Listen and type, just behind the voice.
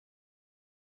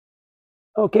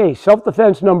Okay,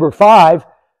 self-defense number 5,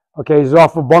 okay, is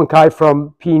off of Bunkai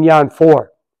from Pinyan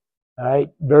 4. All right,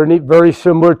 very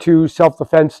similar to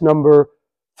self-defense number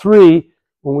 3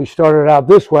 when we started out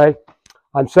this way.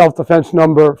 On self-defense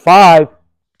number 5,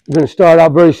 we're going to start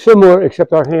out very similar,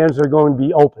 except our hands are going to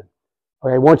be open.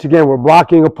 Okay, once again, we're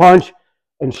blocking a punch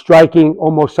and striking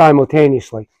almost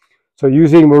simultaneously. So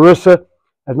using Marissa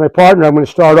as my partner, I'm going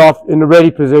to start off in the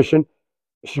ready position.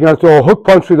 She's going to throw a hook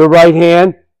punch with the right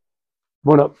hand.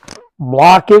 I'm going to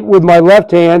block it with my left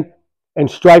hand and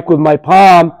strike with my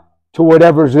palm to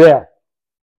whatever's there.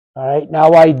 All right.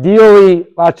 Now, ideally,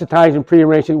 lots of times in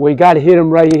prearrangement, we got to hit them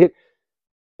right.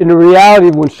 In the reality,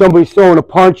 when somebody's throwing a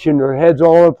punch and their head's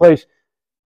all over the place,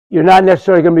 you're not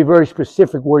necessarily going to be very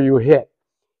specific where you hit.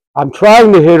 I'm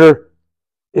trying to hit her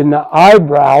in the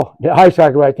eyebrow, the eye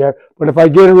socket right there, but if I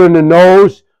get her in the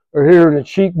nose or hit her in the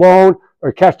cheekbone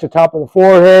or catch the top of the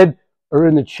forehead or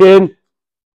in the chin,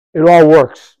 it all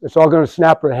works. It's all going to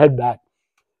snap her head back.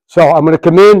 So I'm going to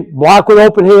come in, block with an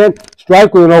open hand,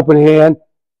 strike with an open hand.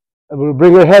 I'm going to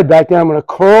bring her head back down. I'm going to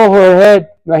curl her head,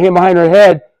 my hand behind her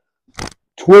head,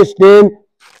 twist in,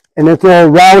 and then throw a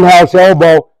roundhouse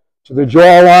elbow to the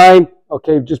jawline,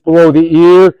 okay, just below the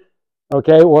ear,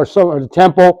 okay, or the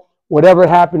temple, whatever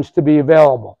happens to be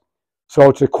available. So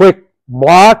it's a quick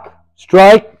block,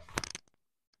 strike,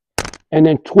 and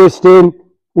then twist in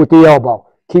with the elbow,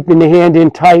 keeping the hand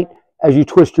in tight as you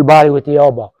twist your body with the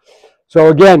elbow. So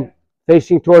again,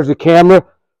 facing towards the camera,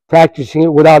 practicing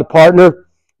it without a partner.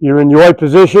 You're in your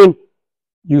position.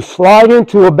 You slide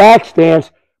into a back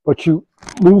stance, but you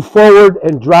move forward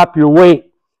and drop your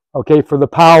weight, okay, for the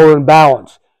power and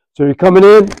balance. So you're coming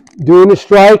in, doing the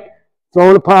strike,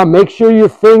 throwing a palm. Make sure your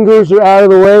fingers are out of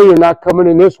the way. You're not coming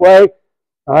in this way.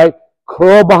 All right,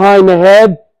 curl behind the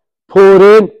head, pull it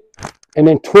in, and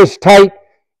then twist tight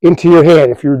into your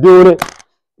hand. If you're doing it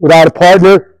without a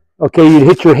partner, okay, you'd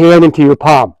hit your hand into your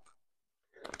palm.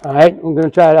 All right, I'm going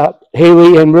to try to,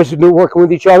 Haley and Marissa working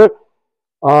with each other.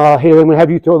 Haley, I'm going to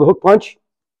have you throw the hook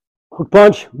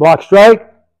punch, block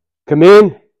strike, come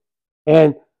in,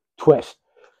 and twist.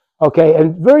 Okay,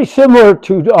 and very similar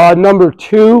to number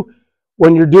 2,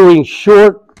 when you're doing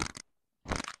short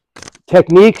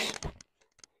techniques,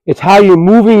 it's how you're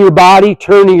moving your body,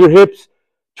 turning your hips,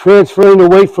 transferring the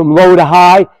weight from low to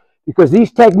high, because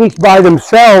these techniques by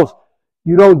themselves,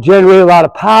 you don't generate a lot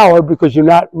of power because you're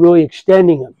not really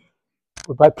extending them.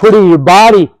 But by putting your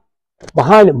body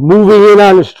behind it, moving in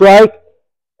on the strike,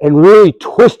 and really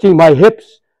twisting my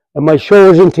hips and my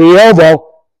shoulders into the elbow,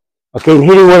 okay, and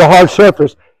hitting with a hard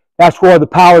surface, that's where the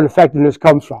power and effectiveness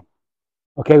comes from.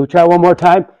 Okay, we'll try one more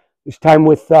time. This time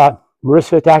with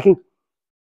Marissa attacking.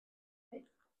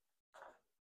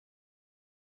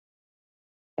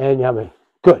 And yummy.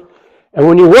 Good. And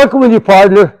when you're working with your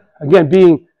partner, again,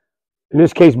 being, in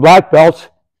this case, black belts,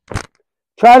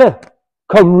 try to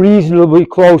come reasonably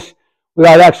close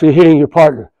without actually hitting your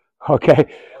partner. Okay?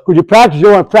 When you practice, you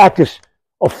don't want to practice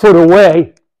a foot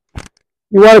away.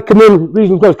 You want to come in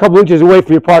reasonably close, a couple inches away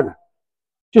from your partner.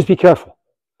 Just be careful.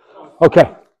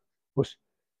 Okay.